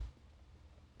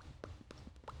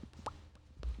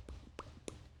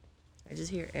I just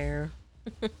hear air.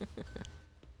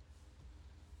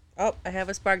 Oh, I have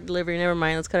a spark delivery. Never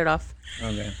mind. Let's cut it off.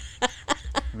 Okay.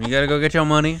 You gotta go get your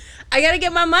money. I gotta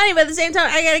get my money, but at the same time,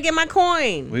 I gotta get my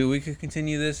coin. We could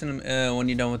continue this when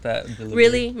you're done with that delivery.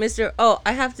 Really, Mister? Oh,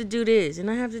 I have to do this and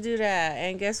I have to do that,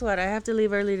 and guess what? I have to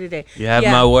leave early today. You have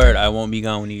my word. I won't be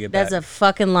gone when you get back. That's a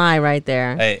fucking lie right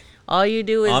there. Hey. All you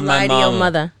do is On lie to your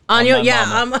mother. On your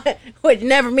my mama. which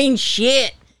never means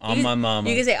shit. On my mama.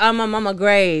 You can say on my mama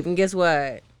grave, and guess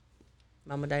what?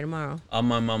 Mama die tomorrow. On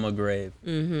my mama grave.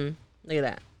 Mm-hmm. Look at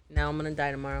that. Now I'm gonna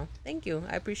die tomorrow. Thank you.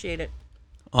 I appreciate it.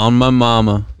 On my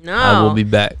mama. No. I will be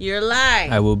back. You're a lie.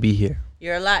 I will be here.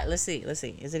 You're a lie. Let's see.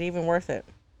 Is it even worth it?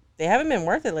 They haven't been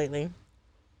worth it lately.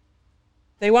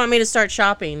 They want me to start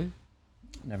shopping.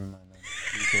 Never mind.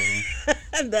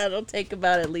 That. That'll take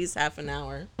about at least half an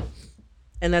hour.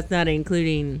 And that's not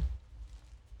including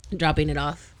dropping it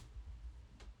off.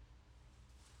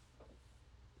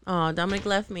 Oh, Dominic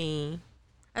left me.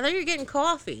 I thought you were getting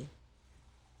coffee.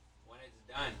 When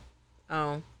it's done.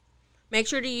 Oh. Make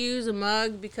sure to use a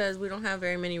mug because we don't have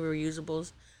very many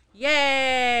reusables.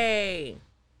 Yay!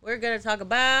 We're going to talk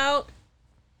about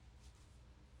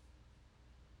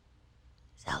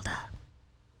Zelda.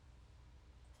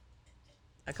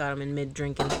 I caught him in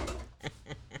mid-drinking.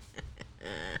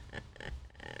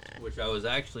 Which I was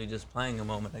actually just playing a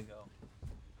moment ago.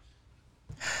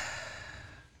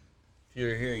 If you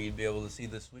were here, you'd be able to see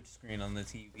the Switch screen on the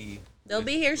TV. They'll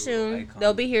be here soon.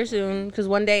 They'll be here soon because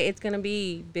one day it's going to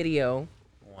be video.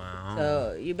 Wow.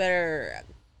 So you better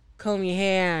comb your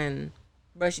hair and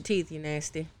brush your teeth, you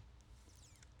nasty.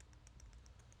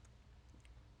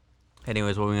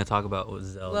 Anyways, what we're going to talk about was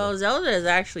Zelda. Well, Zelda is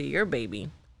actually your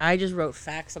baby. I just wrote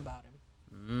facts about him.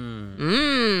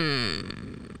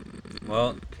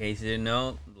 Well, in case you didn't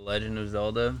know, The Legend of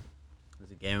Zelda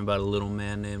is a game about a little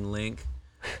man named Link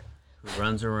who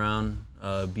runs around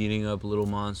beating up little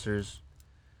monsters,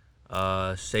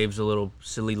 saves a little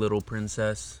silly little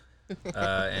princess,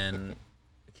 and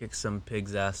kicks some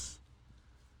pig's ass.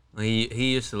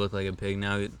 He used to look like a pig.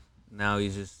 Now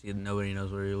he's just nobody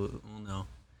knows where he. Well, no,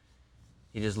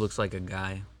 he just looks like a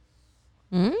guy.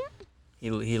 Hmm?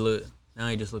 Now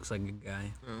he just looks like a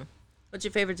guy. What's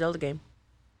your favorite Zelda game?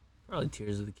 Probably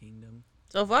Tears of the Kingdom.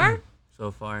 So far?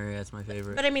 So far, yeah, it's my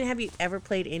favorite. But I mean, have you ever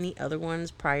played any other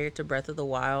ones prior to Breath of the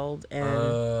Wild? And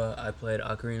I played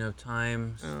Ocarina of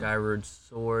Time, Skyward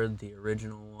Sword, the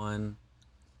original one.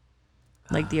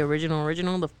 like the original,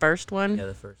 the first one? Yeah,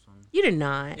 the first one. You did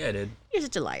not. Yeah, I did. You're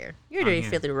such a liar. You're a dirty,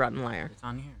 filthy, rotten liar. It's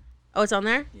on here. Oh, it's on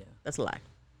there? Yeah. That's a lie.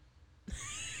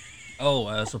 Oh,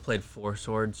 I also played Four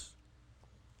Swords.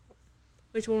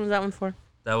 Which one was that one for?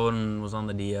 That one was on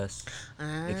the DS.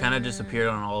 It kind of just appeared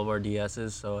on all of our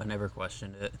DSs, so I never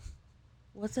questioned it.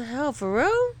 What the hell, for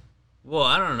real? Well,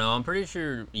 I don't know. I'm pretty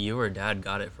sure you or Dad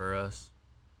got it for us.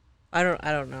 I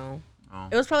don't know. Oh.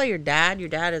 It was probably your dad. Your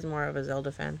dad is more of a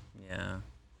Zelda fan. Yeah.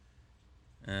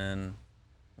 And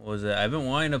what was it? I've been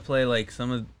wanting to play like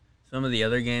some of the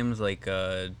other games, like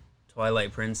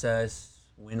Twilight Princess,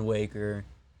 Wind Waker.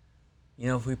 You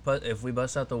know, if we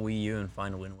bust out the Wii U and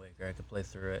find Wind Waker, I could play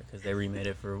through it because they remade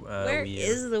it for Where Wii U.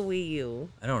 is the Wii U?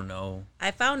 I don't know.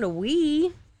 I found a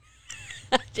Wii.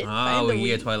 I didn't find we the can Wii.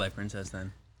 get Twilight Princess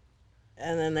then.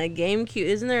 And then that GameCube.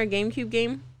 Isn't there a GameCube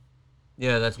game?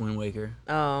 Yeah, that's Wind Waker.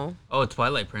 Oh. Oh,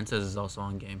 Twilight Princess is also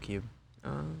on GameCube.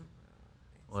 Oh.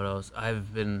 What else? I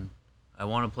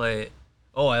want to play.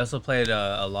 Oh, I also played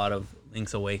a lot of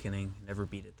Link's Awakening. Never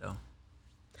beat it though.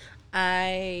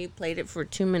 I played it for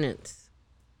 2 minutes.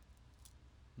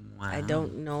 Wow. I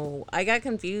don't know. I got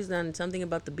confused on something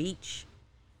about the beach.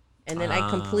 And then I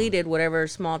completed whatever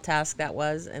small task that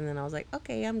was. And then I was like,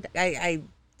 okay, I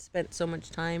spent so much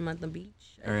time on the beach.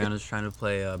 Ariana's trying to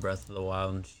play Breath of the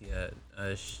Wild, and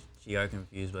she got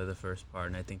confused by the first part,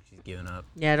 and I think she's given up.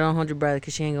 Yeah, don't hold your breath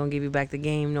because she ain't going to give you back the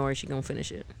game, nor is she going to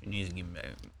finish it. She needs to give me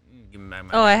back my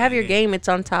Oh, I have your game. It's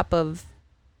on top of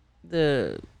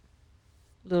the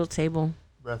little table.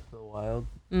 Breath of the Wild?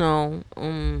 No.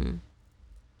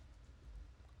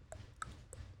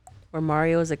 Where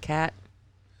Mario is a cat.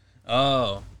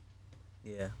 Oh.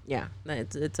 Yeah. Yeah,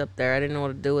 it's up there. I didn't know what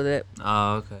to do with it.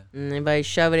 Oh, okay. And if I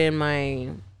shove it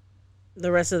in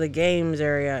the rest of the games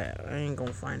area, I ain't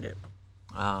gonna find it.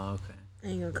 Oh, okay. I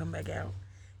ain't gonna come back out.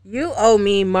 You owe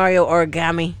me Mario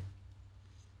Origami.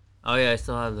 Oh, yeah, I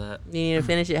still have that. You need to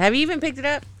finish it. Have you even picked it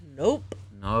up? Nope.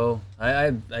 No.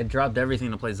 I dropped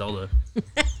everything to play Zelda.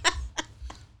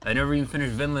 I never even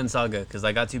finished Vinland Saga because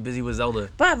I got too busy with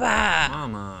Zelda. Bye-bye.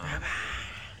 Mama. Bye-bye.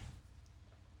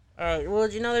 All right, well,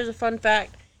 did you know there's a fun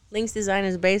fact? Link's design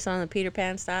is based on the Peter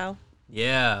Pan style.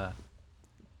 Yeah.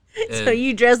 So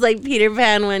you dressed like Peter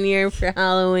Pan one year for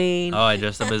Halloween. Oh, I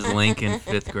dressed up as Link in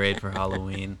 5th grade for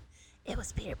Halloween. It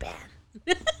was Peter Pan.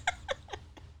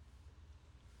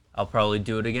 I'll probably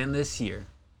do it again this year.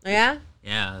 Yeah?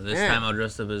 Yeah, this time I'll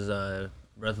dress up as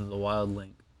Breath of the Wild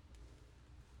Link.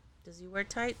 Does he wear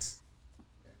tights?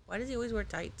 Why does he always wear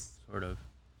tights? Sort of.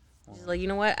 He's like, you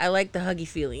know what? I like the huggy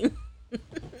feeling.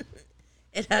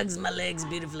 It hugs my legs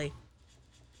beautifully.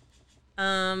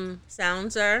 Sound,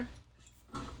 sir.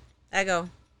 Echo.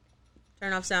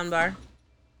 Turn off sound bar.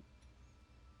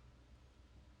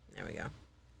 There we go.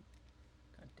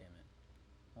 God damn it.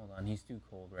 Hold on, he's too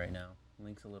cold right now.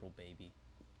 Link's a little baby.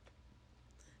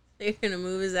 You're gonna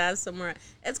move his ass somewhere.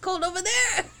 It's cold over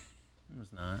there.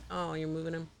 It's not. Oh, you're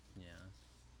moving him. Yeah.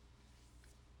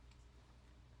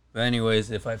 But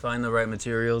anyways, if I find the right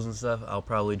materials and stuff, I'll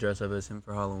probably dress up as him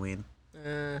for Halloween.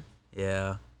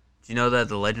 Yeah. Do you know that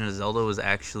The Legend of Zelda was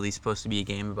actually supposed to be a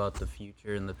game about the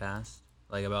future and the past?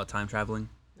 Like about time traveling?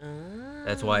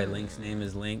 That's why Link's name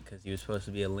is Link, because he was supposed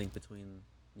to be a link between...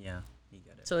 Yeah, you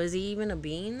get it. So is he even a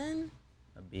being then?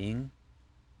 A being?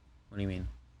 What do you mean?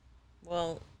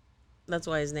 Well, that's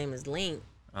why his name is Link.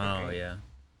 Oh, right? yeah.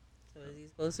 So is he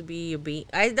supposed to be a being?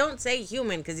 I don't say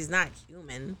human because he's not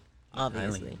human,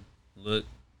 obviously. Look,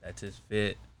 that's his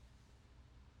fit.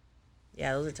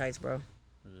 Yeah, those are tights, bro.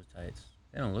 Those are tights.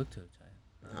 They don't look too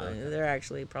tight. They're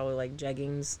actually probably like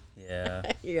jeggings. Yeah.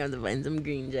 You're gonna have to find some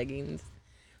green jeggings.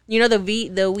 You know the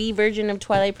Wii version of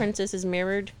Twilight Princess is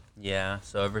mirrored. Yeah.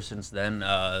 So ever since then,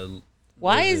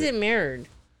 why is it mirrored?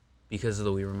 Because of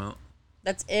the Wii remote.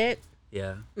 That's it.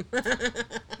 Yeah.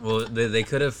 Well, they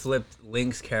could have flipped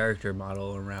Link's character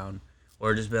model around,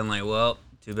 or just been like, well,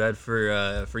 too bad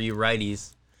for you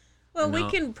righties. Well, we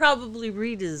can probably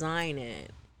redesign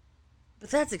it, but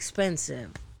that's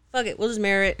expensive. Fuck it, we'll just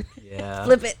mirror it. Yeah.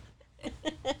 Flip it.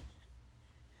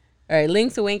 All right,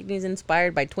 Link's Awakening is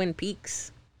inspired by Twin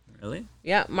Peaks. Really?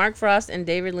 Yeah, Mark Frost and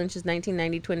David Lynch's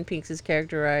 1990 Twin Peaks is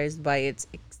characterized by its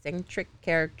eccentric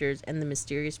characters and the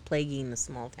mysterious plaguing the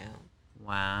small town.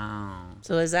 Wow.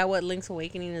 So is that what Link's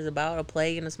Awakening is about? A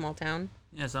plague in a small town?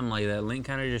 Yeah, something like that. Link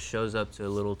kind of just shows up to a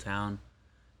little town,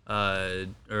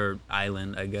 or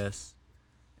island, I guess,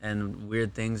 and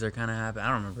weird things are kind of happening. I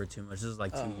don't remember too much. This is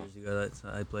like 2 years ago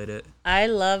that I played it. I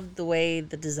love the way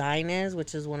the design is,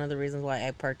 which is one of the reasons why I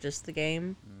purchased the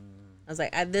game. I was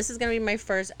like, this is going to be my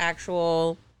first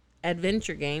actual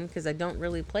adventure game because I don't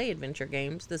really play adventure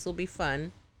games. This will be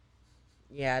fun.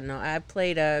 Yeah, no, I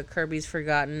played Kirby's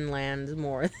Forgotten Land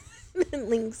more than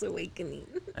Link's Awakening.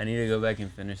 I need to go back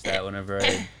and finish that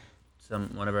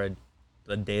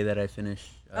the day that I finish.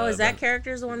 Is that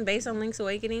character's the one based on Link's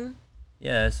Awakening?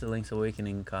 Yeah, it's the Link's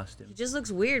Awakening costume. He just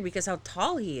looks weird because how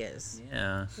tall he is.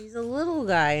 Yeah. He's a little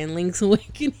guy in Link's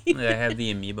Awakening. I have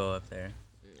the amiibo up there.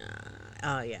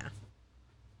 Oh, yeah.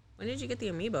 When did you get the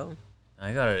amiibo?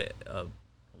 I got it a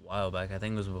while back. I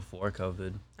think it was before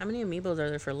COVID. How many amiibos are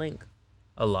there for Link?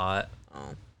 A lot.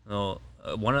 Oh. No,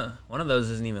 one of those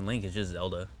isn't even Link. It's just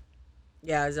Zelda.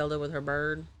 Yeah, Zelda with her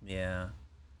bird. Yeah.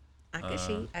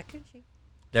 Akashi.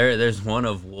 There's one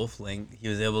of Wolf Link. He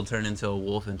was able to turn into a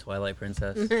wolf in Twilight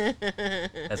Princess.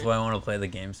 That's why I want to play the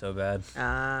game so bad.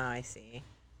 Ah, I see.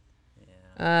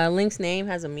 Yeah. Link's name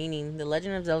has a meaning. The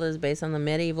Legend of Zelda is based on the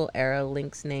medieval era.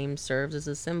 Link's name serves as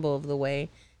a symbol of the way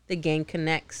the game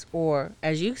connects, or,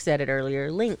 as you said it earlier,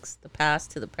 links the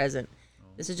past to the present.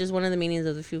 This is just one of the meanings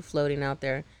of the few floating out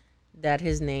there that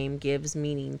his name gives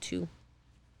meaning to.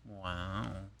 Wow.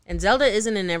 And Zelda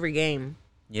isn't in every game.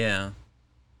 Yeah.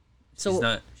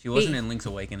 So she wasn't in Link's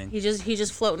Awakening. He's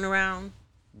just floating around.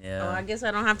 Yeah. Oh, I guess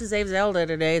I don't have to save Zelda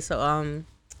today, so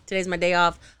today's my day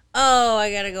off. Oh,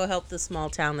 I gotta go help the small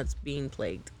town that's being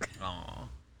plagued. Aw.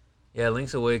 Yeah,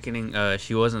 Link's Awakening,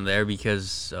 she wasn't there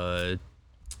because that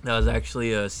was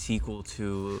actually a sequel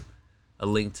to A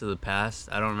Link to the Past.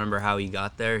 I don't remember how he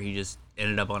got there. He just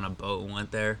ended up on a boat and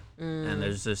went there. And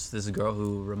there's just this girl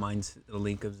who reminds the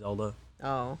Link of Zelda.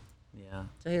 Oh. Yeah.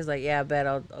 So he was like, yeah, I bet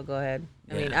I'll go ahead.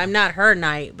 I mean, Yeah. I'm not her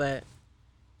knight, but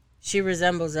she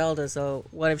resembles Zelda, so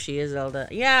what if she is Zelda?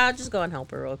 Yeah, I'll just go and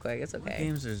help her real quick. It's What okay.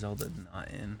 games is Zelda not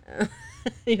in?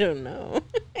 You don't know.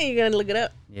 You gotta look it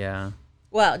up. Yeah.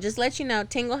 Well, just let you know,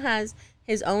 Tingle has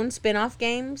his own spin-off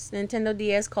games. Nintendo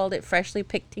DS called it Freshly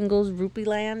Picked Tingle's Rupee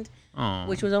Land,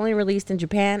 which was only released in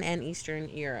Japan and Eastern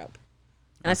Europe.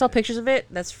 And I saw pictures of it.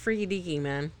 That's freaky deaky,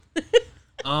 man.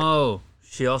 Oh,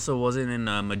 she also wasn't in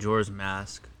Majora's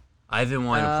Mask. I've been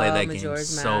wanting to play that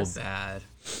Majora's game Mask. so bad,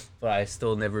 but I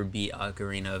still never beat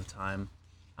Ocarina of Time.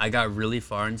 I got really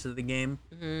far into the game,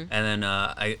 and then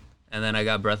I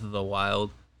got Breath of the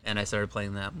Wild, and I started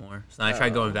playing that more. So I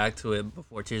tried going back to it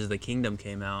before Tears of the Kingdom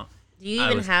came out, Do you I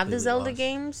even was have the completely Zelda lost.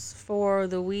 games for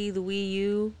the Wii, the Wii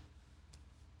U?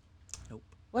 Nope.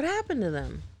 What happened to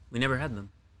them? We never had them.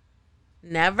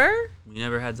 Never? We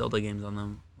never had Zelda games on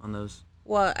them. On those.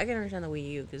 Well, I can understand the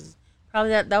Wii U because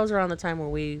probably that was around the time where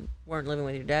we weren't living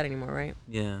with your dad anymore, right?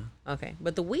 Yeah. Okay,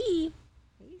 but the Wii,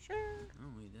 are you sure? No,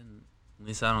 we didn't. At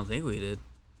least I don't think we did.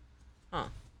 Huh.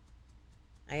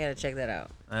 I gotta check that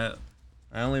out.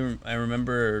 I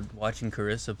remember watching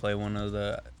Carissa play one of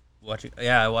the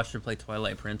I watched her play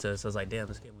Twilight Princess. I was like, damn,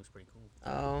 this game looks pretty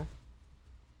cool. Oh.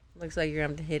 Looks like you're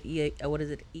going to have to hit what is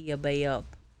it? eBay up.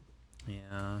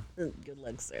 Yeah. Good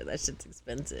luck, sir. That shit's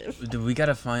expensive. Dude, we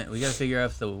gotta figure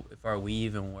out if our Wii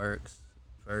even works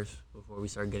first before we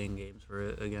start getting games for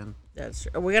it again. That's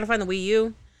true. We gotta find the Wii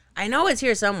U. I know it's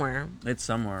here somewhere. It's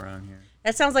somewhere around here.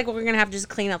 That sounds like we're gonna have to just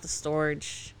clean out the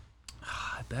storage.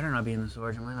 It better not be in the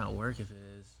storage. It might not work if it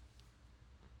is.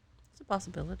 It's a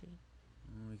possibility.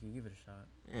 We can give it a shot.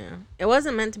 Yeah. It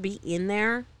wasn't meant to be in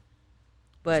there,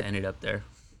 but Just ended up there.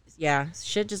 yeah,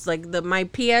 shit. Just like my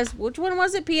PS. Which one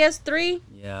was it? PS3.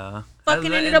 Yeah.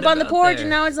 Fucking ended up on the porch, and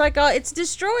now it's like it's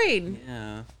destroyed.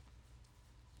 Yeah.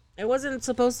 It wasn't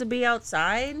supposed to be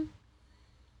outside.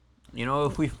 You know,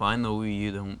 if we find the Wii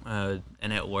U then,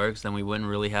 and it works, then we wouldn't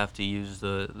really have to use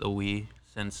the Wii,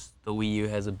 since the Wii U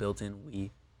has a built-in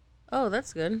Wii. Oh,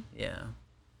 that's good. Yeah.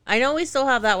 I know we still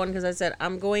have that one because I said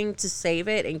I'm going to save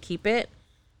it and keep it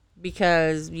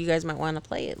because you guys might want to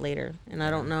play it later. And I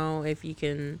don't know if you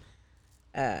can.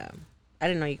 I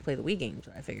didn't know you could play the Wii games.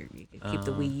 I figured you could keep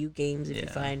the Wii U games if you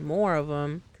find more of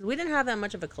them. Because we didn't have that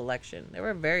much of a collection. They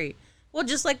were very. Well,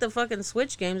 just like the fucking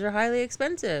Switch games are highly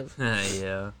expensive.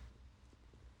 Yeah.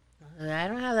 I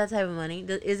don't have that type of money.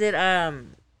 Is it,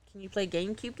 can you play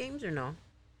GameCube games or no?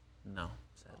 No,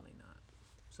 sadly not.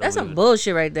 So That's some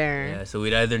bullshit right there. Yeah, so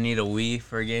we'd either need a Wii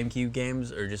for GameCube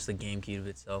games or just the GameCube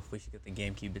itself. We should get the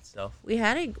GameCube itself. We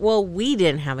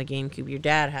didn't have a GameCube. Your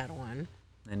dad had one.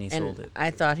 And he And sold it. I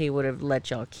thought he would have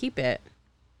let y'all keep it.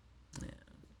 Yeah.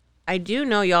 I do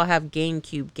know y'all have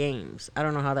GameCube games. I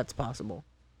don't know how that's possible.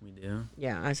 We do?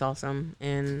 Yeah, I saw some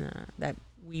in that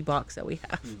Wii box that we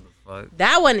have. Who the fuck?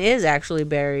 That one is actually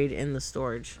buried in the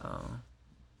storage. Oh.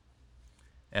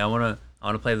 Yeah, I wanna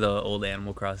play the old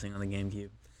Animal Crossing on the GameCube.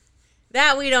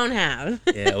 That we don't have.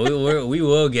 Yeah, we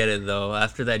will get it though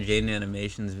after that Jaden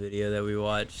Animations video that we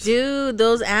watched. Dude,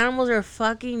 those animals are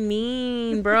fucking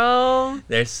mean, bro.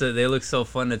 They look so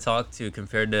fun to talk to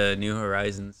compared to New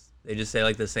Horizons. They just say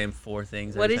like the same 4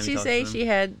 things. What every did time she you talk say? to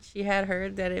them. She had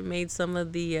heard that it made some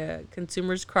of the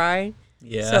consumers cry.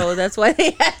 Yeah. So that's why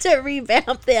they had to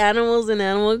revamp the animals in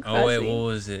Animal Crossing. Oh wait, what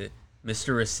was it?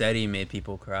 Mr. Rossetti made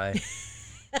people cry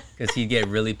because he'd get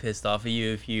really pissed off at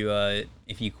you if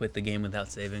you quit the game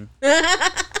without saving.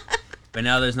 But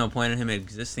now there's no point in him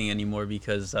existing anymore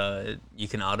because you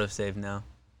can autosave now.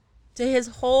 To his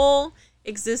whole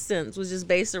existence was just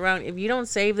based around, if you don't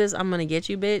save this, I'm gonna get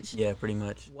you, bitch. Yeah, pretty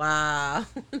much. Wow.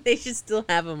 They should still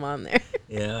have him on there.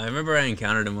 Yeah, I remember I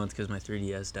encountered him once because my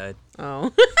 3DS died.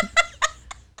 Oh.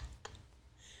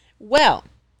 Well,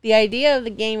 the idea of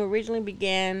the game originally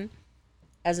began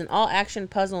as an all-action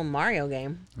puzzle Mario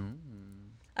game.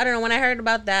 I don't know, when I heard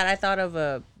about that, I thought of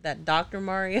that Dr.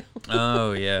 Mario.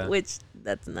 Oh yeah. Which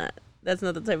that's not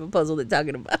the type of puzzle they're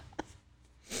talking about.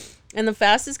 And the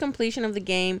fastest completion of the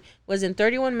game was in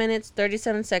 31 minutes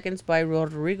 37 seconds by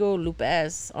Rodrigo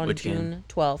Lopez on Which June game?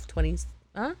 12th, 20.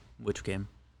 Huh? Which game?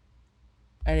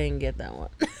 I didn't get that one.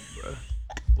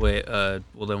 Wait,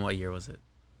 well then what year was it?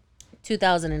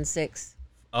 2006.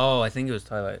 Oh, I think it was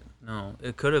Twilight. No,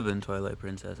 it could have been Twilight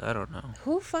Princess. I don't know.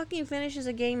 Who fucking finishes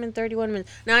a game in 31 minutes?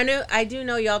 Now I do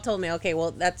know y'all told me, okay,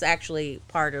 well that's actually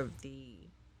part of the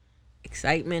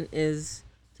excitement is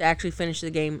to actually finish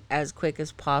the game as quick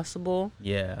as possible.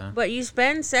 Yeah. But you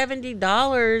spend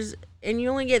 $70 and you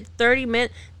only get 30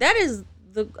 minutes. That is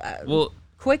the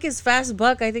quickest fast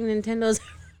buck I think Nintendo's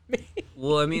ever made.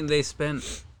 Well, I mean, they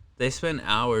spent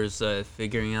hours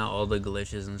figuring out all the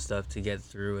glitches and stuff to get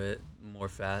through it more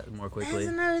quickly.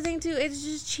 That's another thing too. It's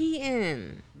just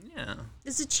cheating. Yeah.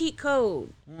 It's a cheat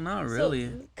code. Well, not really.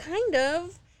 So, kind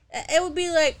of. It would be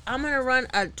like, I'm going to run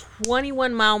a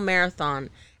 21-mile marathon,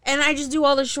 and I just do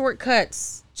all the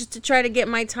shortcuts just to try to get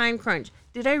my time crunch.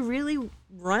 Did I really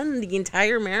run the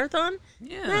entire marathon?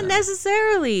 Yeah. Not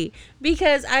necessarily.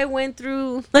 Because I went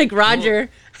through, like Roger,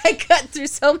 I cut through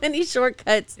so many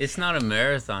shortcuts. It's not a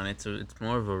marathon. It's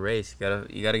more of a race.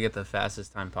 You gotta get the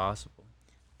fastest time possible.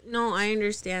 No, I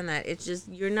understand that. It's just,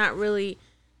 you're not really...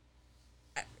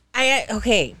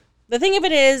 Okay. The thing of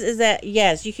it is that,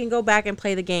 yes, you can go back and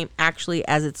play the game actually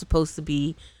as it's supposed to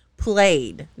be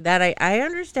played. That I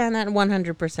understand that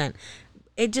 100%.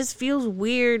 it just feels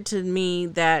weird to me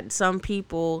that some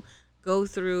people go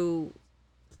through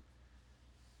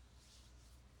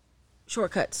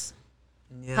shortcuts,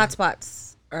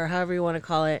 hotspots, or however you want to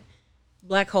call it,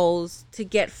 black holes to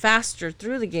get faster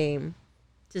through the game.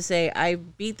 To say I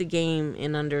beat the game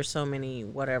in under so many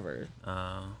whatever.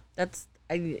 That's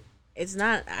it's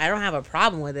not. I don't have a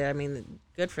problem with it. I mean,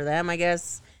 good for them, I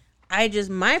guess.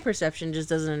 My perception just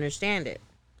doesn't understand it.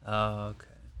 Oh, okay.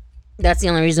 That's the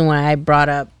only reason why I brought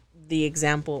up the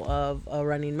example of a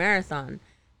running marathon,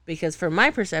 because for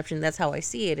my perception, that's how I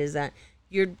see it. Is that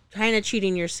you're kind of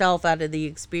cheating yourself out of the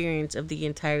experience of the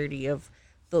entirety of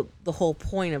the whole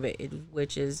point of it,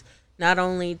 which is not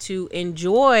only to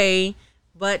enjoy,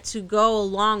 but to go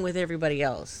along with everybody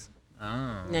else.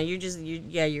 Oh. Now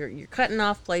you're cutting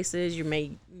off places. You're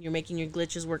making your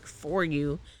glitches work for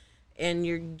you, and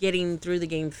you're getting through the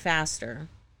game faster.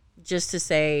 Just to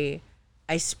say,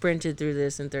 I sprinted through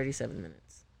this in 37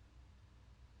 minutes.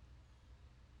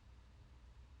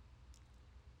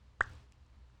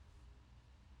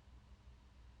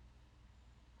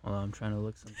 Hold on, I'm trying to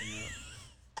look something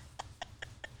up.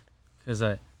 Because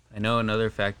I know another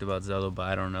fact about Zelda, but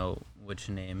I don't know which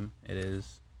name it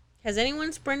is. Has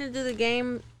anyone sprinted through the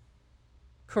game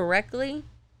correctly?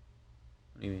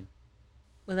 What do you mean?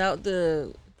 Without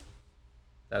the...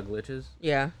 Without glitches?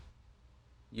 Yeah.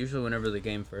 Usually whenever the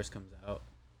game first comes out.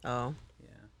 Oh.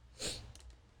 Yeah.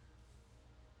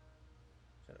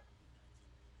 Shut up.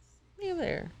 You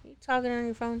there. You talking on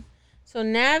your phone? So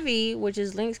Navi, which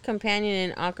is Link's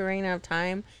companion in Ocarina of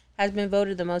Time, has been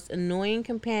voted the most annoying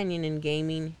companion in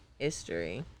gaming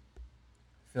history.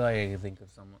 I feel like I can think of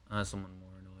someone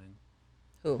more annoying.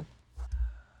 Who?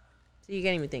 So you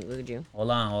can't even think, look at you. Hold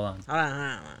on. Hold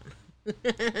on.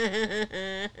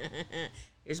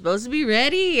 You're supposed to be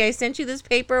ready. I sent you this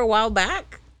paper a while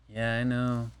back. Yeah, I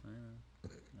know.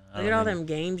 Look at all them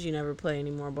games you never play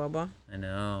anymore, Bubba. I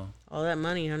know. All that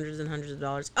money, hundreds and hundreds of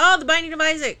dollars. Oh, the Binding of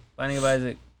Isaac. Binding of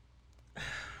Isaac.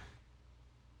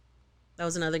 That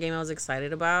was another game I was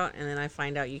excited about, and then I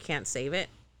find out you can't save it.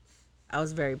 I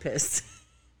was very pissed.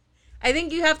 I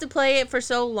think you have to play it for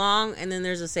so long, and then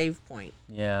there's a save point.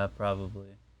 Yeah, probably.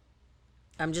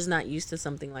 I'm just not used to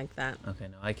something like that. Okay,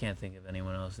 no, I can't think of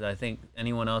anyone else. I think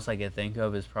anyone else I can think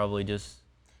of is probably just...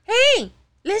 Hey,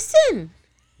 listen!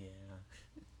 Yeah.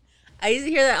 I used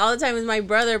to hear that all the time as my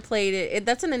brother played it.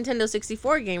 That's a Nintendo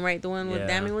 64 game, right? The one with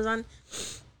Dammy was on.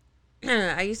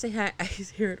 I used to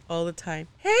hear it all the time.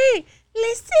 Hey,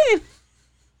 listen!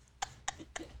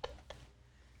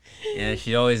 Yeah,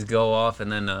 she'd always go off,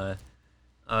 and then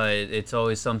it's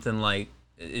always something like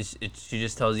she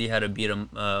just tells you how to beat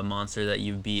a monster that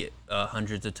you've beat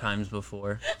hundreds of times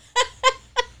before.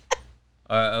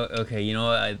 Okay, you know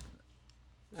what?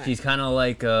 She's kind of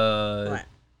like What?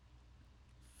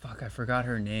 Fuck, I forgot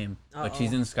her name. Uh-oh. But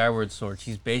she's in Skyward Sword.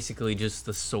 She's basically just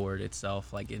the sword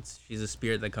itself. Like she's a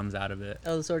spirit that comes out of it.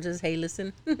 Oh, the sword says, "Hey,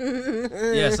 listen."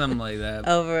 Yeah, something like that.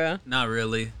 Oh, for real? Not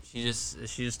really. She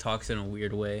just talks in a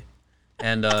weird way,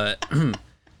 and I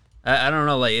don't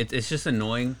know. Like it's just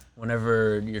annoying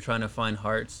whenever you're trying to find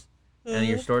hearts, and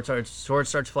your sword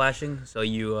starts flashing. So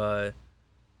you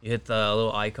hit the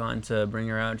little icon to bring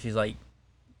her out. And she's like,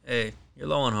 "Hey, you're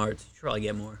low on hearts. You should probably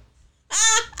get more."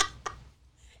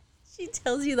 She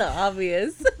tells you the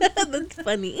obvious. That's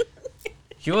funny.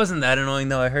 She wasn't that annoying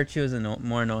though. I heard she was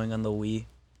more annoying on the Wii.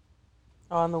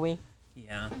 Oh, on the Wii.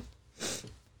 Yeah.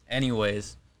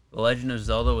 Anyways, The Legend of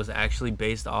Zelda was actually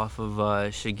based off of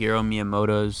Shigeru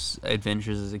Miyamoto's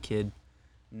adventures as a kid.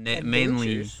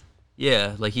 Mainly,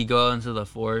 yeah, like he'd go out into the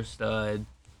forest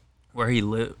where he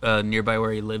lived, nearby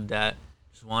where he lived at,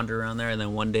 just wander around there, and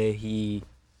then one day he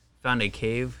found a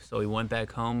cave, so he went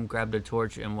back home, grabbed a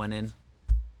torch, and went in.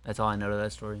 That's all I know to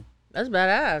that story. That's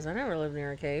badass. I never lived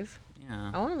near a cave. Yeah.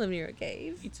 I want to live near a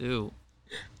cave. Me too.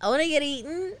 I want to get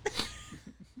eaten.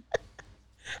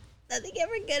 Nothing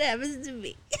ever good happens to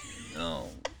me. No.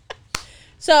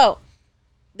 So,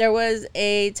 there was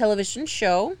a television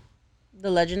show,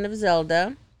 The Legend of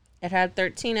Zelda. It had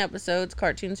 13 episodes,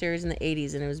 cartoon series in the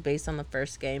 80s, and it was based on the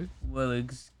first game. Well,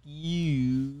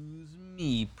 excuse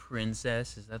me,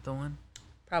 princess. Is that the one?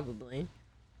 Probably.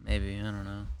 Maybe, I don't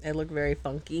know. It looked very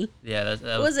funky. Yeah, that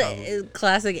It was a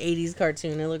classic 80s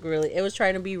cartoon. It was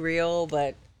trying to be real,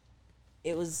 but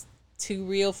it was too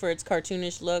real for its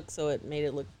cartoonish look, so it made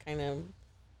it look kind of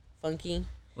funky.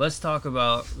 Let's talk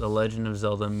about the Legend of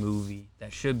Zelda movie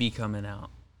that should be coming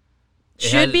out.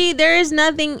 There is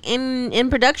nothing in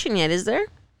production yet, is there?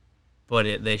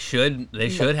 But they should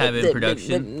have it in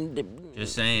production.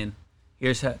 Just saying.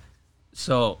 Here's how.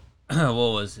 So, what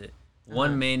was it?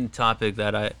 One main topic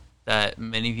that that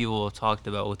many people have talked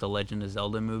about with the Legend of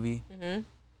Zelda movie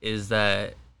is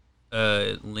that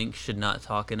Link should not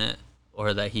talk in it,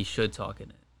 or that he should talk in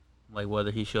it, like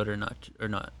whether he should or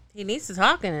not. He needs to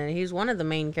talk in it. He's one of the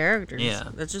main characters. Yeah,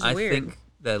 That's just I weird. think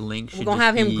that Link should. We're gonna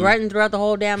have him grunting throughout the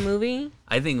whole damn movie.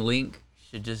 I think Link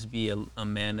should just be a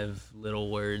man of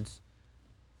little words.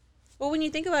 Well, when you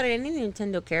think about it, any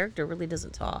Nintendo character really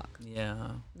doesn't talk.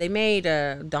 Yeah. They made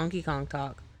Donkey Kong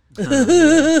talk.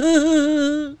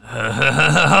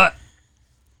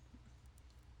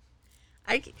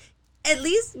 At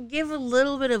least give a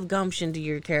little bit of gumption to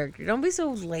your character. Don't be so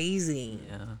lazy.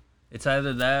 Yeah. It's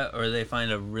either that or they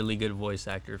find a really good voice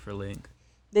actor for Link.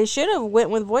 They should have went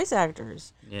with voice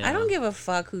actors. Yeah. I don't give a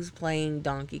fuck who's playing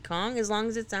Donkey Kong as long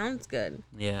as it sounds good.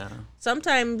 Yeah.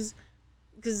 Sometimes,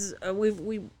 because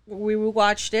we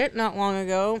watched it not long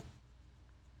ago,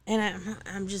 and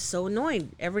I'm just so annoyed.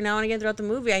 Every now and again throughout the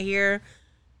movie, I hear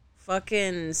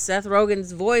fucking Seth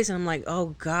Rogen's voice, and I'm like,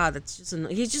 oh god, that's just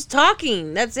he's just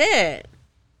talking. That's it.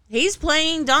 He's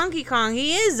playing Donkey Kong.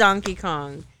 He is Donkey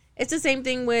Kong. It's the same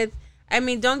thing with. I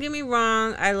mean, don't get me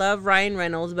wrong. I love Ryan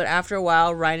Reynolds, but after a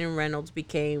while, Ryan Reynolds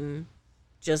became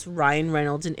just Ryan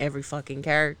Reynolds in every fucking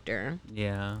character.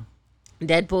 Yeah.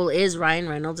 Deadpool is Ryan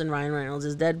Reynolds, and Ryan Reynolds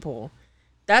is Deadpool.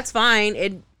 That's fine.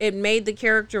 It made the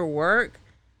character work,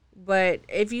 but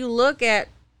if you look at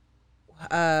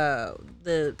the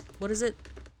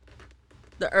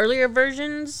earlier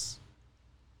versions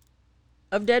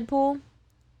of Deadpool,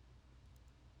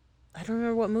 I don't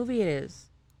remember what movie it is.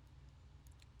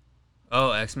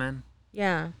 Oh, X-Men?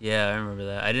 Yeah. Yeah, I remember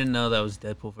that. I didn't know that was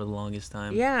Deadpool for the longest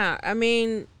time. Yeah, I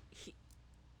mean,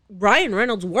 Ryan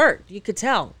Reynolds worked. You could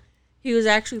tell. He was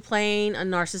actually playing a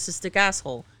narcissistic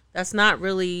asshole. That's not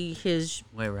really his...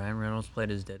 Wait, Ryan Reynolds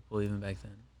played as Deadpool even back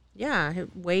then? Yeah,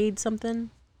 Wade something?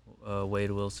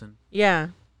 Wade Wilson. Yeah.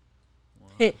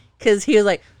 Because he was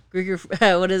like,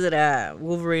 Grieger, what is it?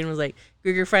 Wolverine was like,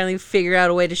 Grieger finally figured out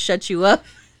a way to shut you up.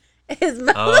 His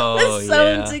mouth was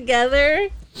sewn together.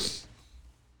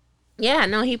 Yeah,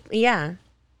 no,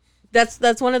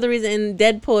 That's one of the reasons in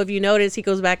Deadpool, if you notice, he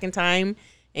goes back in time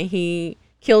and he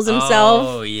kills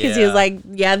himself because he was like,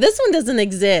 yeah, this one doesn't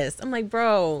exist. I'm like,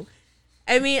 bro,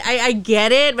 I mean, I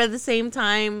get it, but at the same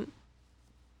time,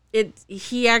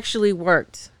 he actually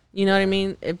worked. You know what I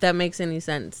mean? If that makes any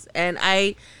sense. And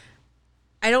I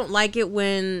don't like it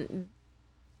when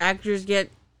actors get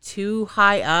too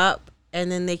high up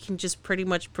and then they can just pretty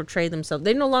much portray themselves.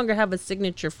 They no longer have a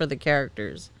signature for the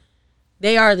characters.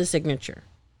 They are the signature.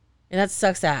 And that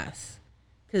sucks ass.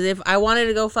 Because if I wanted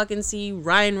to go fucking see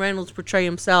Ryan Reynolds portray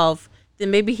himself,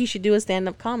 then maybe he should do a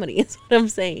stand-up comedy. That's what I'm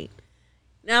saying.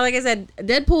 Now, like I said,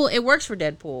 Deadpool, it works for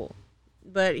Deadpool.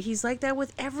 But he's like that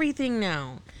with everything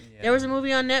now. Yeah. There was a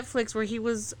movie on Netflix where he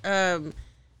was,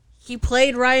 he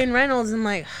played Ryan Reynolds. And I'm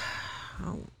like,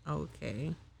 oh,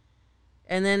 okay.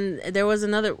 And then there was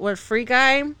another, Free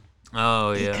Guy?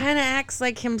 Oh, yeah. He kind of acts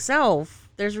like himself.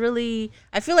 There's really...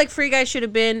 I feel like Free Guy should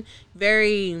have been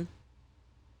very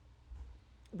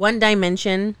one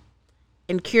dimension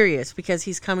and curious because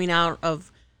he's coming out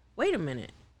of... Wait a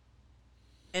minute.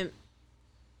 And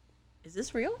is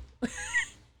this real?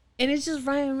 And it's just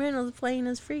Ryan Reynolds playing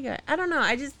as Free Guy. I don't know.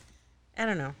 I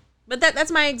don't know. But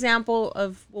that's my example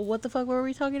of... Well, what the fuck were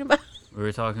we talking about? We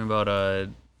were talking about...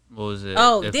 what was it?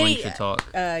 Oh, If Link Should Talk.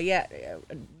 Yeah.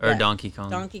 Or Donkey Kong.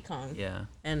 Donkey Kong. Yeah.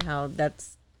 And how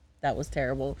that was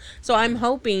terrible. So I'm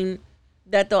hoping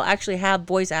that they'll actually have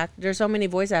voice actors. There's so many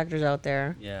voice actors out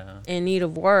there. Yeah. In need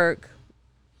of work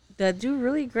that do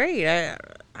really great. I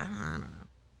don't know.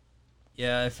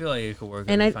 Yeah, I feel like it could work.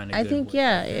 And I think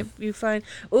if you find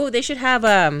they should have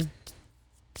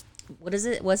what is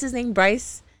it? What's his name?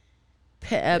 Bryce.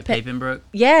 Papenbrook.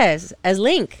 Yes, as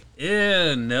Link.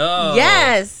 Ew, no.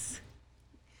 Yes.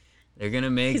 They're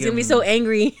gonna make. He's gonna be so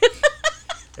angry.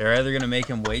 They're either gonna make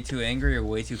him way too angry or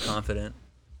way too confident.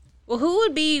 Well,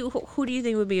 who do you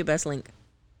think would be a best Link?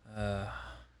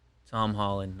 Tom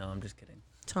Holland. No, I'm just kidding.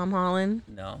 Tom Holland?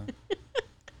 No.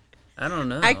 I don't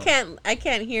know. I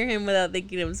can't hear him without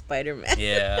thinking of Spider-Man.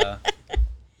 Yeah.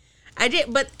 I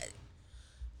did, but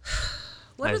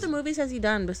what other movies has he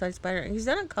done besides Spider-Man? He's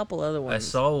done a couple other ones. I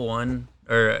saw one,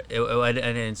 or I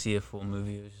didn't see a full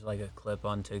movie. It was just like a clip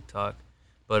on TikTok,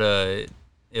 but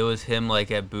it was him like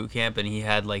at boot camp, and he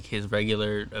had like his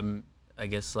regular, I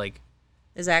guess like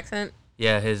his accent.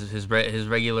 Yeah, his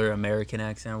regular American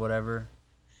accent or whatever.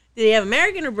 Did he have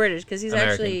American or British? Because he's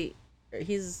American.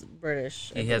 he's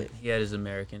British. He had his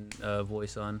American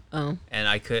voice on. Oh. And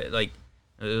I could it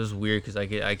was weird because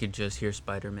I could just hear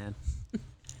Spider-Man.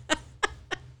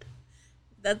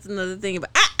 That's another thing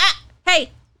about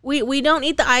hey, we don't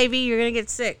eat the IV. You're gonna get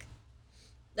sick.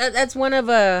 That's one of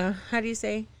how do you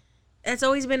say? That's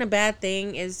always been a bad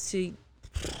thing is to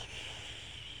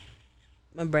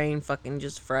my brain fucking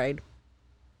just fried.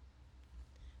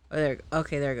 Oh,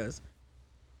 there it goes.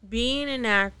 Being an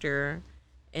actor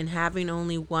and having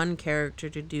only one character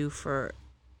to do for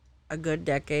a good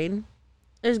decade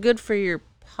is good for your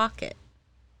pocket,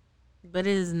 but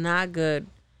it is not good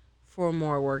for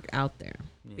more work out there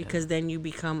because then you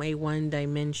become a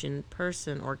one-dimension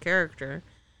person or character.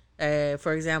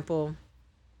 For example,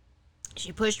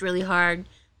 she pushed really hard.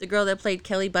 The girl that played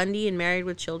Kelly Bundy in Married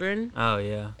with Children. Oh,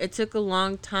 yeah. It took a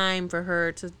long time for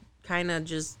her to kind of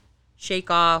just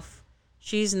shake off.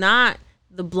 She's not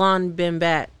the blonde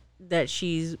bimbette that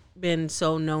she's been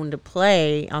so known to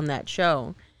play on that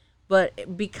show.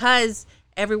 But because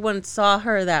everyone saw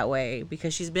her that way,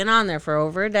 because she's been on there for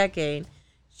over a decade,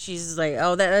 she's like,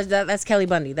 oh, that's Kelly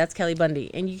Bundy. That's Kelly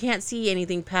Bundy. And you can't see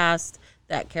anything past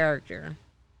that character.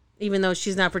 Even though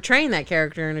she's not portraying that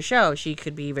character in a show, she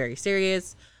could be very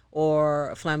serious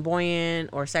or flamboyant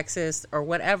or sexist or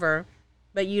whatever.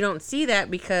 But you don't see that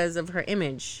because of her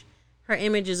image. Her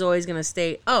image is always going to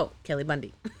stay, oh, Kelly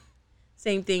Bundy.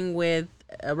 Same thing with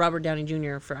Robert Downey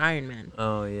Jr. for Iron Man.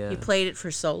 Oh, yeah. He played it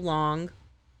for so long.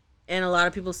 And a lot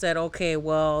of people said, okay,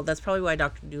 well, that's probably why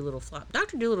Dr. Dolittle flopped.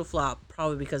 Dr. Dolittle flopped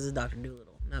probably because of Dr.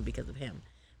 Dolittle, not because of him.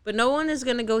 But no one is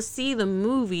going to go see the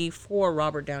movie for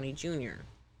Robert Downey Jr.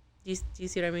 Do you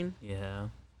see what I mean? Yeah.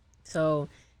 So,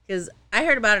 because I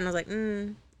heard about it and I was like,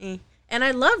 eh. And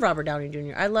I love Robert Downey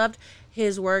Jr. I loved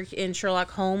his work in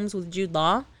Sherlock Holmes with Jude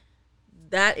Law.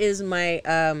 That is my,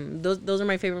 those are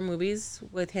my favorite movies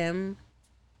with him.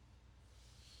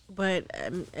 But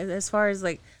as far as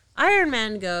like Iron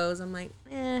Man goes, I'm like,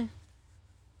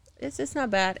 it's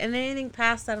not bad. And anything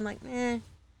past that, I'm like,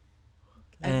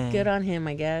 good on him,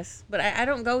 I guess. But I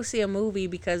don't go see a movie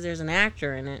because there's an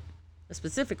actor in it, a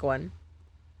specific one.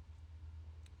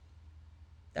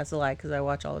 That's a lie because I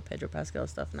watch all the Pedro Pascal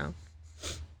stuff now.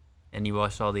 And you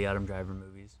watched all the Adam Driver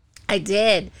movies? I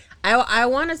did. I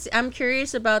want to. I'm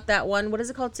curious about that one. What is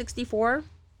it called? 64.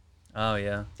 Oh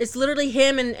yeah. It's literally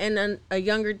him and a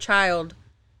younger child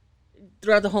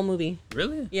throughout the whole movie.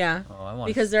 Really? Yeah. Oh, I want.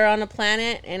 Because they're on a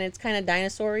planet and it's kind of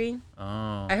dinosaur-y.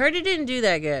 Oh. I heard it didn't do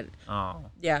that good. Oh.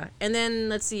 Yeah. And then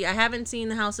let's see. I haven't seen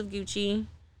The House of Gucci.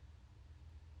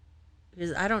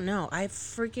 Because I don't know. I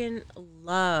freaking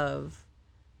love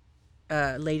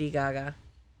Lady Gaga.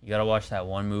 You gotta watch that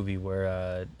one movie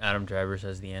where Adam Driver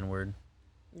says the N-word.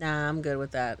 Nah, I'm good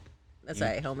with that. That's all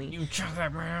right, homie. You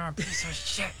chocolate man, piece of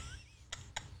shit.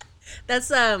 That's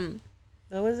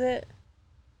what was it?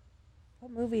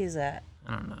 What movie is that?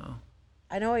 I don't know.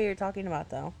 I know what you're talking about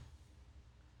though.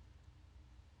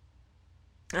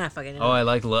 Fucking. Oh, I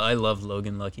loved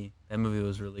Logan Lucky. That movie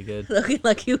was really good. Logan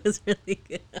Lucky was really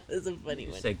good. That was a funny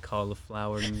one. Say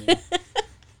cauliflower to me.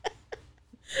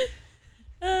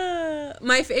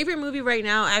 My favorite movie right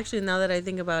now, actually, now that I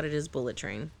think about it, is Bullet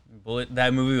Train.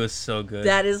 That movie was so good.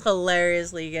 That is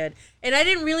hilariously good. And I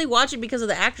didn't really watch it because of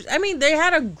the actors. I mean, they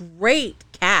had a great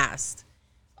cast.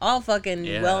 All fucking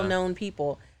well-known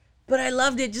people. But I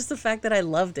loved it, just the fact that I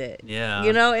loved it. Yeah.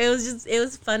 You know, it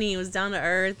was funny. It was down to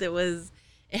earth.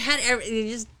 It had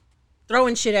just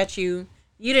throwing shit at you.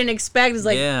 You didn't expect. It's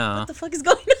like, what the fuck is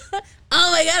going on? Oh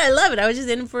my god, I love it. I was just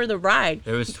in for the ride.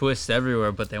 There was twists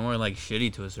everywhere, but they weren't like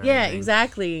shitty twists or anything. anything.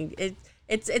 Exactly.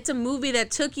 It's a movie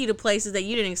that took you to places that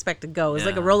you didn't expect to go. It's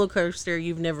like a roller coaster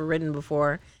you've never ridden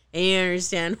before. And you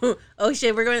understand, oh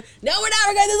shit, we're going, no, we're not,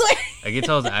 we're going this way. I can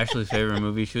tell it's Ashley's favorite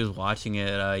movie. She was watching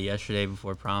it yesterday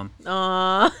before prom.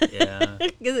 Aww. Yeah.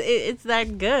 It's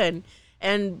that good.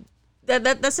 And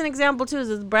that's an example too,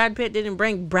 is Brad Pitt didn't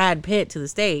bring Brad Pitt to the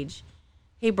stage.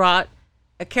 He brought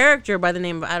a character by the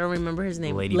name of, I don't remember his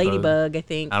name. Ladybug, I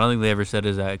think. I don't think they ever said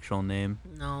his actual name.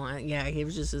 No, he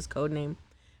was just his code name.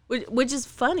 Which is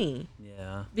funny.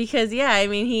 Yeah. Because, I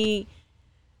mean,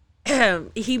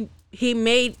 he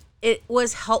made, it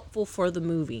was helpful for the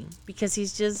movie. Because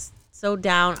he's just so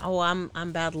down,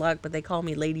 I'm bad luck, but they call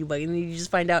me Ladybug. And then you just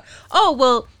find out, oh,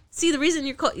 well, see, the reason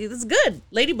you're called, it's good,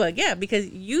 Ladybug, because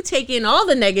you take in all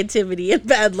the negativity and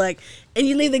bad luck, and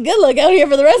you leave the good luck out here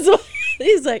for the rest of it.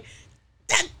 He's like,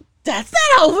 that's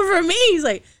not helpful for me. He's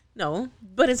like, no,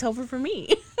 but it's helpful for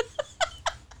me.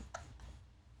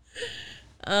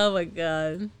 Oh my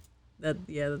god.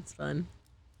 That's fun.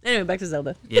 Anyway, back to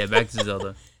Zelda. Yeah, back to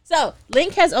Zelda. So,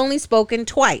 Link has only spoken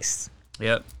twice.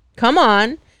 Yep. Come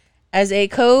on. As a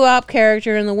co-op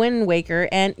character in The Wind Waker,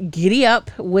 and Giddy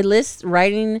Up, Willis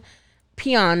riding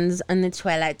peons on the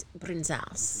Twilight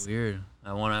Princess. Weird.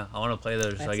 I wanna play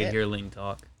those so I can hear Link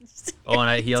talk. Oh,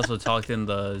 and he also talked in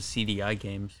the CDI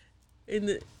games.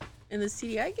 In the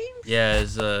CDI games? Yeah,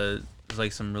 it's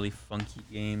like some really funky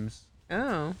games.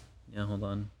 Oh. Yeah, hold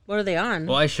on. What are they on?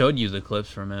 Well, I showed you the clips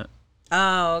from it.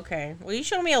 Oh, okay. Well, you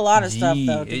showed me a lot of stuff,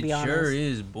 though, to it be honest. sure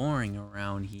is boring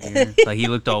around here. Like, he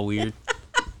looked all weird.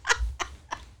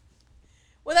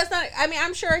 Well, that's not... I mean,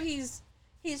 I'm sure he's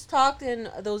talked in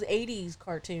those 80s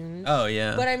cartoons. Oh,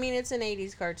 yeah. But, I mean, it's an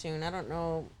 80s cartoon. I don't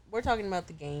know. We're talking about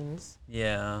the games.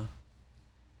 Yeah.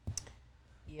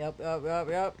 Yep.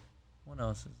 What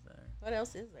else is there? What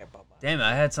else is there, Bubba? Damn it,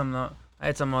 I had some on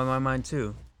my mind,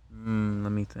 too.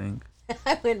 Let me think.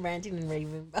 I went ranting and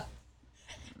raving about...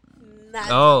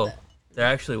 There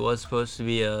actually was supposed to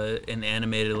be an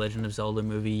animated Legend of Zelda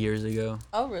movie years ago.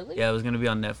 Oh, really? Yeah, it was going to be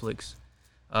on Netflix.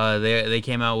 They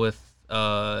came out with...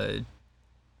 what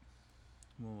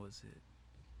was it?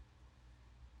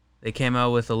 They came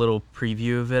out with a little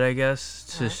preview of it, I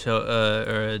guess, to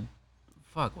show...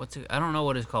 fuck, what's it? I don't know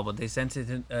what it's called, but they sent it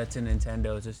to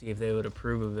Nintendo to see if they would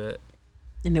approve of it.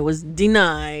 And it was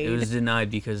denied. It was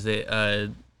denied because they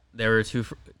were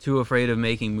too afraid of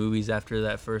making movies after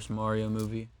that first Mario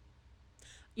movie.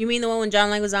 You mean the one with John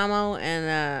Leguizamo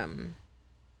and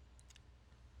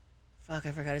fuck,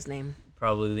 I forgot his name.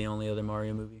 Probably the only other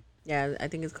Mario movie. Yeah, I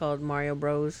think it's called Mario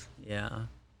Bros. Yeah.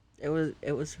 It was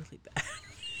really bad.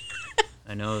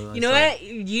 I know. You know what?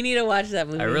 You need to watch that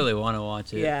movie. I really want to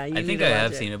watch it. Yeah, I think I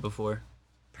have seen it before.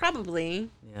 Probably.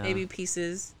 Yeah. Maybe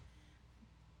pieces.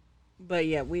 But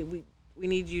yeah, we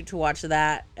need you to watch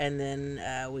that, and then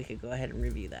we could go ahead and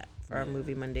review that for our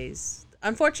Movie Mondays.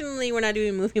 Unfortunately, we're not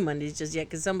doing Movie Mondays just yet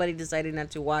because somebody decided not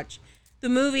to watch the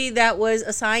movie that was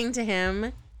assigned to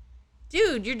him.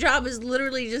 Dude, your job is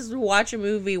literally just to watch a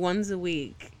movie once a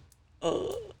week.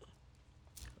 Ugh.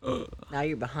 Now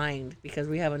you're behind because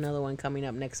we have another one coming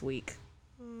up next week.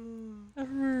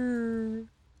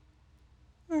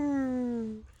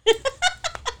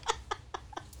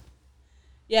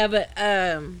 Yeah, but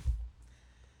I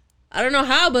don't know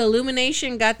how, but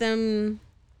Illumination got them.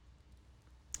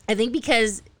 I think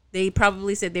because they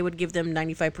probably said they would give them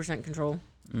 95% control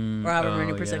or however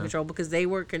many percent control because they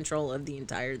were control of the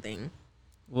entire thing.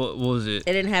 What was it?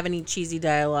 It didn't have any cheesy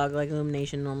dialogue like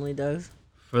Illumination normally does.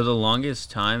 For the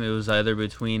longest time, it was either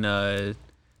between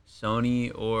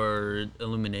Sony or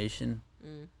Illumination.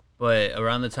 But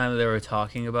around the time they were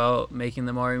talking about making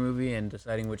the Mario movie and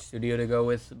deciding which studio to go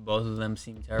with, both of them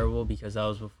seemed terrible because that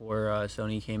was before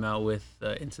Sony came out with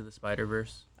Into the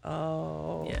Spider-Verse.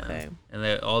 Oh, yeah. Okay.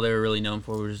 And all they were really known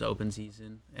for was open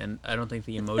season. And I don't think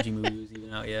the Emoji movie was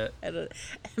even out yet.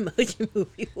 Emoji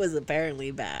movie was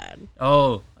apparently bad.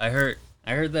 Oh, I heard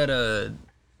that,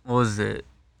 what was it?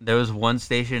 There was one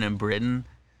station in Britain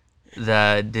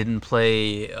that didn't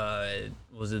play,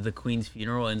 was it The Queen's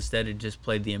Funeral? Instead, it just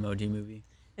played the Emoji movie.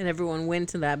 And everyone went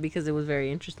to that because it was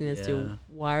very interesting as to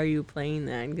why are you playing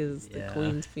that? Because it's the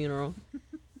Queen's funeral.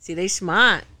 See, they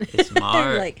smart. They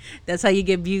smart. Like, that's how you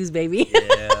get views, baby.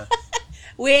 Yeah.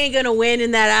 We ain't going to win in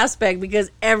that aspect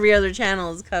because every other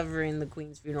channel is covering the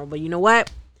Queen's funeral. But you know what?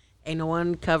 Ain't no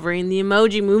one covering the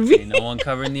Emoji movie. Ain't no one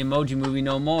covering the Emoji movie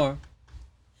no more.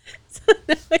 So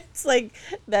it's like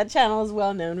that channel is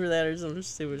well known for that or some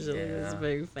stupid shit. It's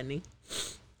very funny.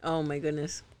 Oh my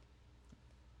goodness.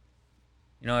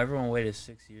 You know, everyone waited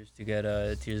 6 years to get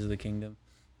Tears of the Kingdom.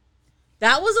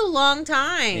 That was a long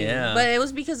time. Yeah. But it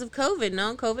was because of COVID,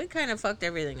 no? COVID kind of fucked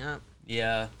everything up.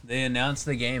 Yeah, they announced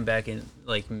the game back in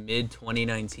like mid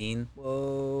 2019.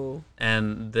 Whoa.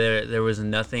 And there was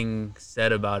nothing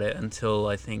said about it until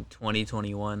I think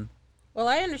 2021. Well,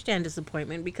 I understand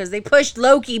disappointment because they pushed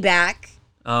Loki back.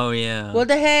 Oh yeah. What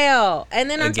the hell? And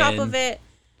then on top Again. of it,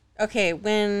 okay,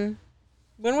 when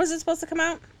was it supposed to come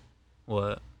out?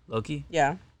 What? Loki?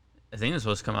 Yeah, I think it's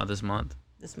supposed to come out this month.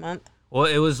 this month. Well,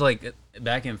 it was like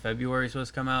back in February it's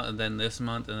supposed to come out, and then this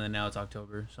month, and then now it's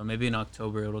October. So maybe in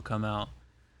October it'll come out.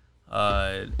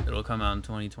 It'll come out in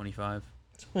 2025.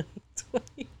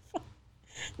 2025.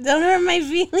 Don't hurt my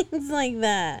feelings like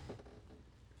that.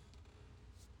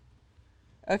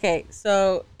 Okay,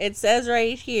 so it says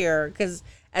right here, because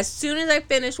as soon as I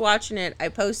finished watching it, I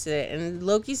posted it, and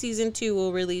Loki Season 2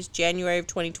 will release January of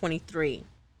 2023.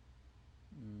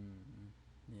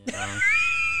 Yeah.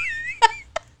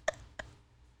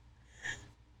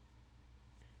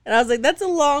 And I was like, that's a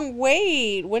long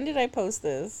wait. When did I post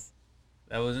this?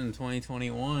 That was in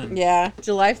 2021. Yeah,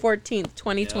 July 14th,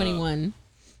 2021. Yeah.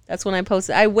 That's when I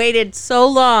posted. I waited so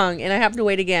long, and I have to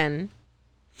wait again.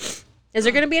 Is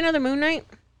there going to be another Moon Knight?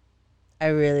 I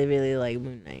really, really like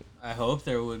Moon Knight. I hope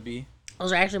there would be.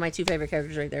 Those are actually my two favorite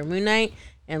characters right there. Moon Knight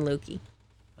and Loki.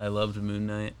 I loved Moon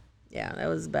Knight. Yeah, that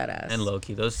was badass. And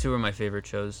Loki. Those two are my favorite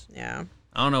shows. Yeah.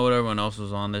 I don't know what everyone else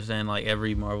was on. They're saying like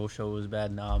every Marvel show was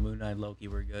bad. Nah, Moon Knight, Loki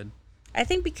were good. I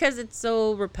think because it's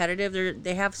so repetitive,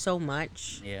 they have so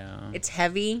much. Yeah. It's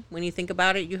heavy when you think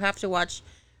about it. You have to watch.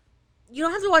 You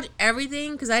don't have to watch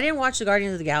everything because I didn't watch the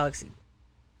Guardians of the Galaxy,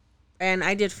 and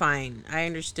I did fine. I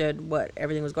understood what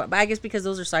everything was going, but I guess because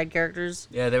those are side characters.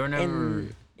 Yeah, they were never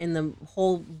in the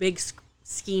whole big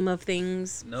scheme of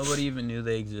things. Nobody even knew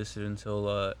they existed until,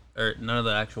 or none of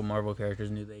the actual Marvel characters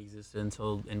knew they existed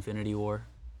until Infinity War.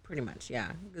 Pretty much,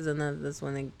 yeah. Because then that's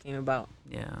when they came about.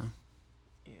 Yeah.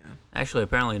 Yeah. Actually,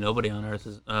 apparently nobody on Earth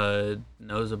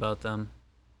knows about them.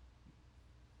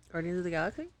 Guardians of the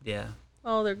Galaxy? Yeah.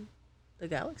 Well, they're the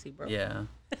galaxy, bro. Yeah.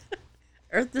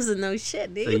 Earth doesn't know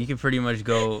shit, dude. So you can pretty much you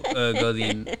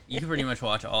can pretty much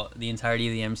watch the entirety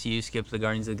of the MCU, skip the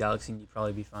Guardians of the Galaxy, and you'd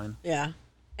probably be fine. Yeah.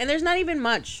 And there's not even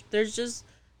much. There's just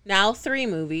now 3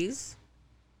 movies.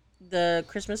 The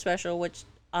Christmas special, which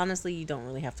honestly you don't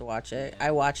really have to watch it. Yeah.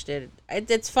 I watched it.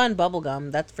 It's fun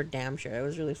bubblegum. That's for damn sure. It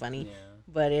was really funny. Yeah.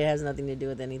 But it has nothing to do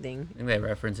with anything. I think they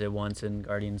reference it once in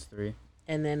Guardians 3.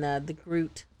 And then the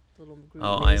Groot. Little Groot.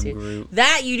 Oh, I am Groot.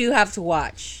 That you do have to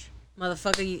watch.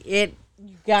 Motherfucker, you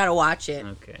gotta watch it.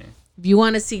 Okay. If you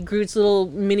want to see Groot's little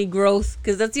mini growth,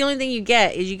 because that's the only thing you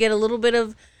get, is you get a little bit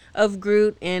of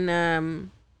Groot in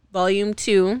Volume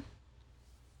 2,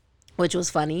 which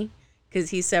was funny, because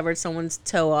he severed someone's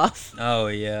toe off. Oh,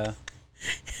 yeah.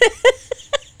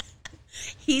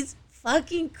 He's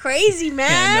fucking crazy,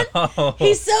 man. No.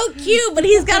 He's so cute, but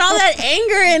he's got all that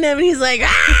anger in him. He's like,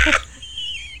 ah!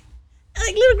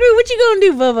 Like, little Groot, what you gonna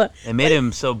do, Bubba? They made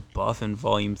him so buff in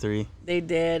Volume 3. They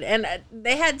did. And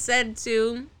they had said,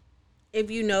 too,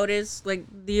 if you notice, like,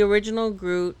 the original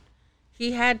Groot,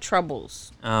 he had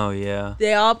troubles. Oh, yeah.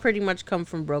 They all pretty much come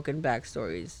from broken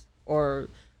backstories or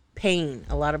pain,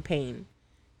 a lot of pain.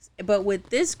 But with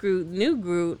this Groot, new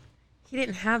Groot, he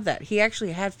didn't have that. He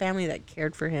actually had family that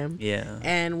cared for him. Yeah.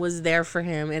 And was there for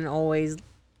him and always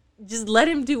just let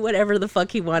him do whatever the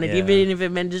fuck he wanted, Yeah. even if it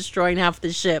meant destroying half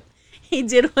the ship. He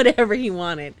did whatever he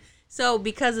wanted. So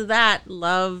because of that,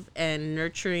 love and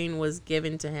nurturing was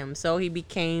given to him. So he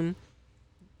became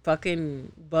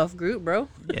fucking buff Groot, bro.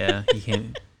 Yeah, he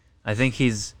came. I think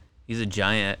he's a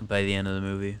giant by the end of the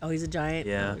movie. Oh, he's a giant?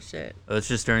 Yeah. Oh, shit. Oh, it's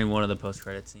just during one of the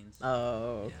post-credit scenes.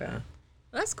 Oh, okay. Yeah.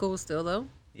 That's cool still, though.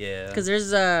 Yeah. Because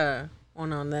there's oh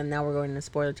no, then now we're going into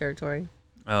spoiler territory.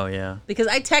 Oh, yeah. Because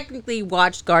I technically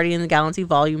watched Guardian of the Galaxy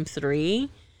Volume 3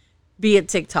 via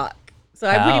TikTok. So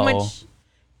I pretty How? much,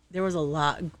 there was a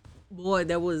lot. Boy,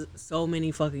 there was so many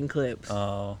fucking clips.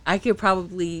 Oh. I could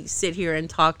probably sit here and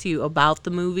talk to you about the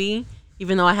movie,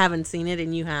 even though I haven't seen it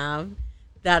and you have.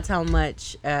 That's how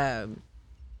much,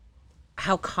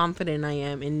 how confident I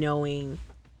am in knowing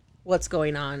what's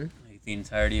going on. Like the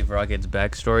entirety of Rocket's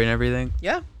backstory and everything?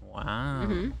 Yeah. Wow.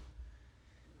 Mm-hmm.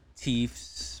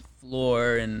 Tief's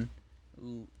floor and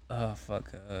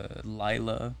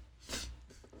Lila.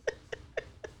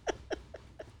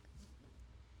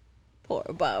 Poor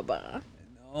Baba.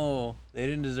 No, they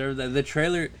didn't deserve that. The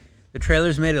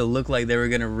trailers made it look like they were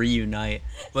gonna reunite,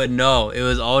 but no, it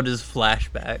was all just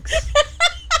flashbacks.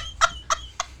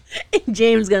 And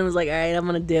James Gunn was like, all right, I'm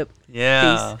going to dip.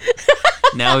 Yeah.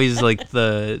 Now he's like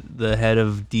the head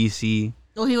of DC.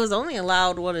 Well, he was only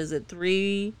allowed,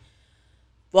 3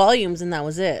 volumes, and that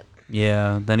was it.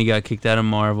 Yeah. Then he got kicked out of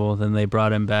Marvel. Then they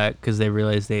brought him back because they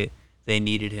realized they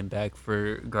needed him back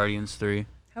for Guardians 3.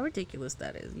 How ridiculous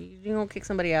that is. You don't kick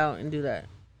somebody out and do that.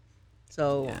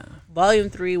 So, Yeah. Volume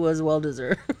 3 was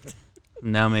well-deserved.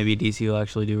 Now maybe DC will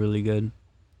actually do really good.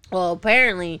 Well,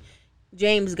 apparently,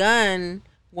 James Gunn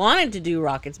wanted to do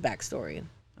Rocket's backstory.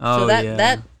 Oh, so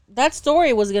yeah. that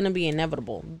story was going to be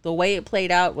inevitable. The way it played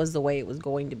out was the way it was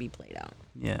going to be played out.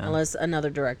 Yeah. Unless another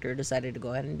director decided to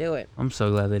go ahead and do it. I'm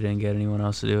so glad they didn't get anyone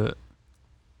else to do it.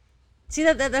 See,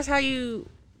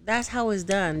 that's how it's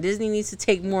done. Disney needs to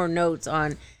take more notes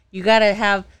on, you got to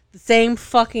have the same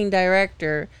fucking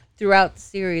director throughout the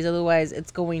series, otherwise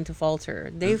it's going to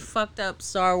falter. They fucked up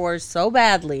Star Wars so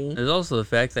badly. There's also the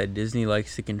fact that Disney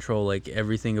likes to control like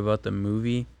everything about the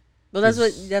movie. Well, that's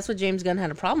what James Gunn had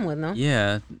a problem with, no?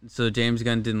 Yeah, so James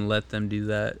Gunn didn't let them do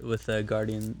that with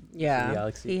Guardian of the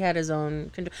Galaxy. He had his own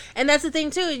control. And that's the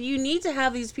thing, too. You need to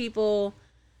have these people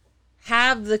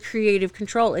have the creative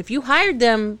control. If you hired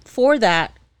them for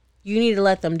that, you need to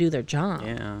let them do their job.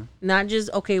 Yeah. Not just,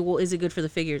 okay, well, is it good for the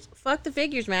figures? Fuck the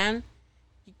figures, man.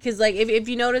 Because, like, if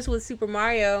you notice with Super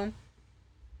Mario,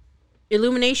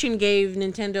 Illumination gave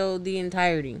Nintendo the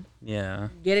entirety. Yeah.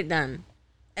 Get it done.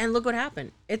 And look what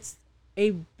happened. It's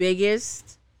a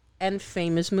biggest and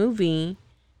famous movie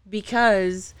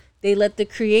because they let the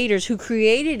creators who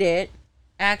created it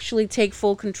actually take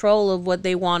full control of what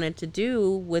they wanted to do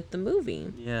with the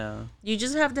movie. Yeah. You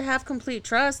just have to have complete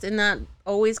trust and not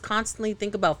always constantly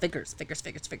think about figures.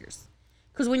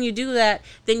 Because when you do that,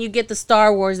 then you get the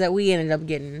Star Wars that we ended up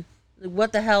getting.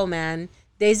 What the hell, man?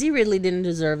 Daisy Ridley didn't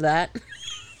deserve that.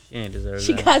 She ain't deserve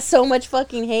She that. got so much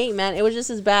fucking hate, man. It was just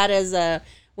as bad as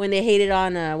when they hated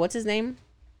on, what's his name?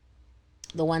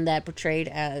 The one that portrayed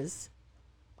as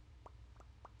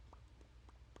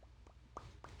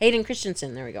Hayden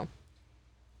Christensen. There we go.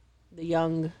 The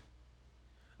young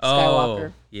Skywalker.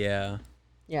 Oh, yeah.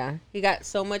 Yeah, he got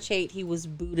so much hate he was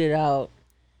booted out.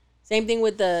 Same thing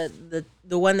with the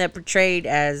one that portrayed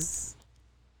as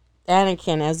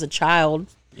Anakin as a child.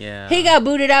 Yeah. He got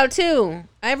booted out too.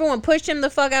 Everyone pushed him the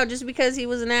fuck out just because he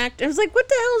was an actor. I was like, what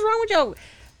the hell is wrong with y'all?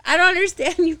 I don't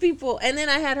understand you people. And then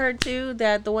I had heard too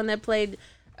that the one that played,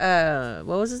 what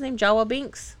was his name? Jawa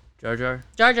Binks. Jar Jar?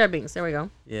 Jar Jar Binks. There we go.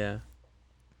 Yeah.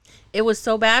 It was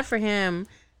so bad for him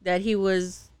that he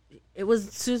was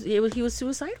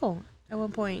suicidal at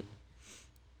one point.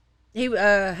 He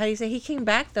how do you say, he came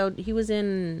back though? He was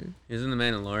in The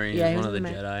Mandalorian. Yeah, He he was was one of in the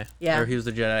the Jedi. Yeah. Or he was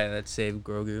the Jedi that saved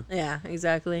Grogu. Yeah,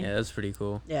 exactly. Yeah, that's pretty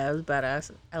cool. Yeah, it was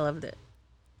badass. I loved it.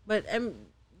 But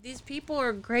these people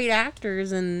are great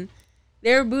actors, and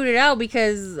they were booted out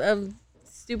because of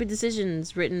stupid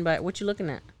decisions written by. What you looking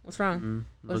at? What's wrong?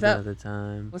 What's Looking up? at the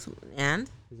time. And?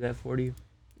 Is that 40?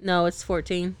 No, it's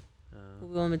 14. Oh,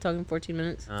 We've only been talking 14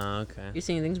 minutes. okay. You're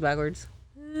seeing things backwards.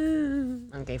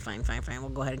 Okay, fine. We'll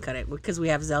go ahead and cut it because we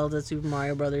have Zelda, Super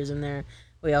Mario Brothers in there.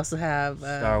 We also have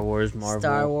Star Wars, Marvel.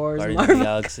 Star Wars, Guardians Marvel. of the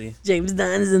Galaxy. James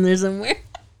Dunn's in there somewhere.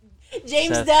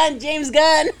 James Seth- Gunn.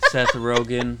 Seth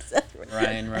Rogen.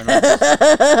 Ryan Reynolds.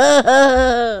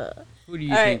 Who do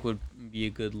you think would be a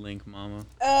good Link, Mama?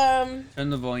 Turn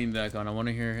the volume back on. I want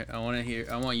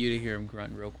you to hear him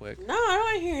grunt real quick. No, I don't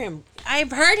want to hear him.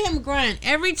 I've heard him grunt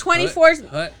every 20 seconds.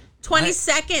 Hut.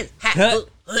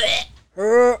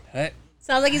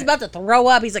 Sounds like he's about to throw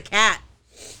up. He's a cat.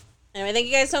 Anyway, thank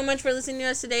you guys so much for listening to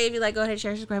us today. If you like, go ahead,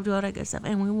 share, subscribe, do all that good stuff.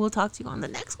 And we will talk to you on the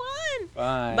next one.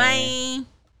 Bye. Bye.